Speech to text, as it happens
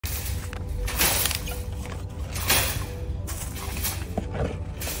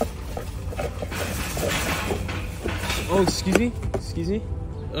Oh, excuse me. Excuse me.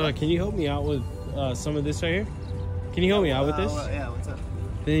 Can you help me out with some of this right here? Can you help me out with this? Yeah, what's up?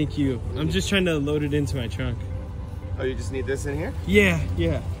 Thank you. I'm just trying to load it into my trunk. Oh, you just need this in here? Yeah.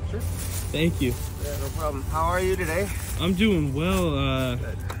 Sure. Thank you. Yeah, no problem. How are you today? I'm doing well.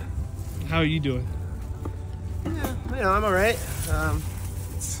 Good. How are you doing? Yeah, I'm all right.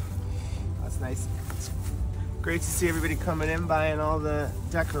 That's nice. It's great to see everybody coming in, buying all the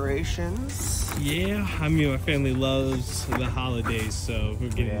decorations. Yeah, I mean, my family loves the holidays, so we're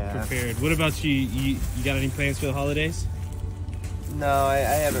getting prepared. What about you? You got any plans for the holidays? No, I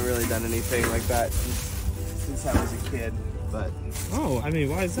haven't really done anything like that since I was a kid, but... Oh, I mean,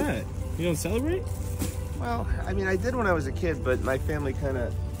 why is that? You don't celebrate? Well, I mean, I did when I was a kid, but my family kind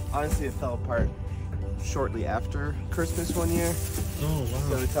of, honestly, it fell apart shortly after Christmas one year. Oh, wow.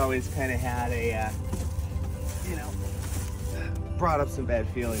 So it's always kind of had a, brought up some bad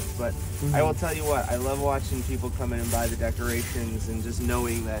feelings. But I will tell you what, I love watching people come in and buy the decorations and just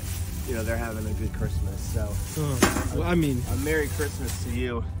knowing that, they're having a good Christmas. So, well, I mean, a Merry Christmas to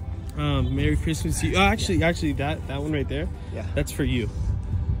you. Merry Christmas to you. Oh, actually, that one right there, Yeah. that's for you.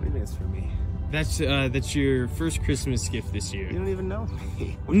 What do you think it's for me? That's your first Christmas gift this year. You don't even know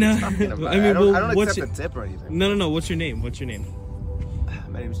me. What No, are you talking about? I mean, I don't what's accept a tip or anything. No. What's your name?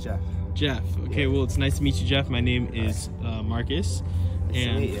 My name's Jeff. Jeff. Okay, well, it's nice to meet you, Jeff. My name is Marcus, Nice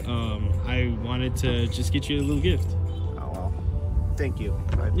to meet and you. I wanted to just get you a little gift. Oh, well. Thank you.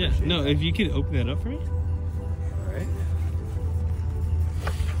 I Yeah. appreciate No, that. if you could open that up for me. All right.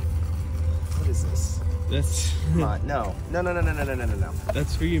 What is this? That's Come on. No.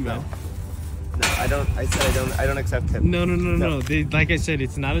 that's for you, man. No, I don't. I said I don't accept tips. No. Like I said,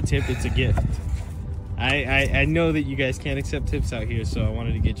 it's not a tip; it's a gift. I know that you guys can't accept tips out here, so I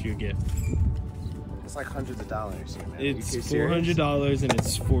wanted to get you a gift. It's like hundreds of dollars here, man. It's Are you serious? $400, and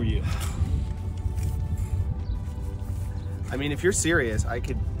it's for you. I mean, if you're serious, I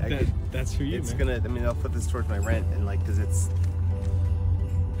could. That's for you, It's man. gonna. I mean, I'll put this towards my rent, and because it's.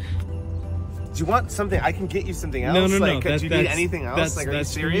 Do you want something? I can get you something else. No. Like, do you need anything else? Like, are you that's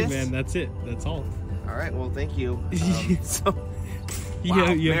serious? for you, man. That's it. That's all. All right. Well, thank you. So, You wow,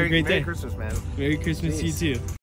 have a great day. Merry Christmas, man. Merry Christmas to you Jeez. too.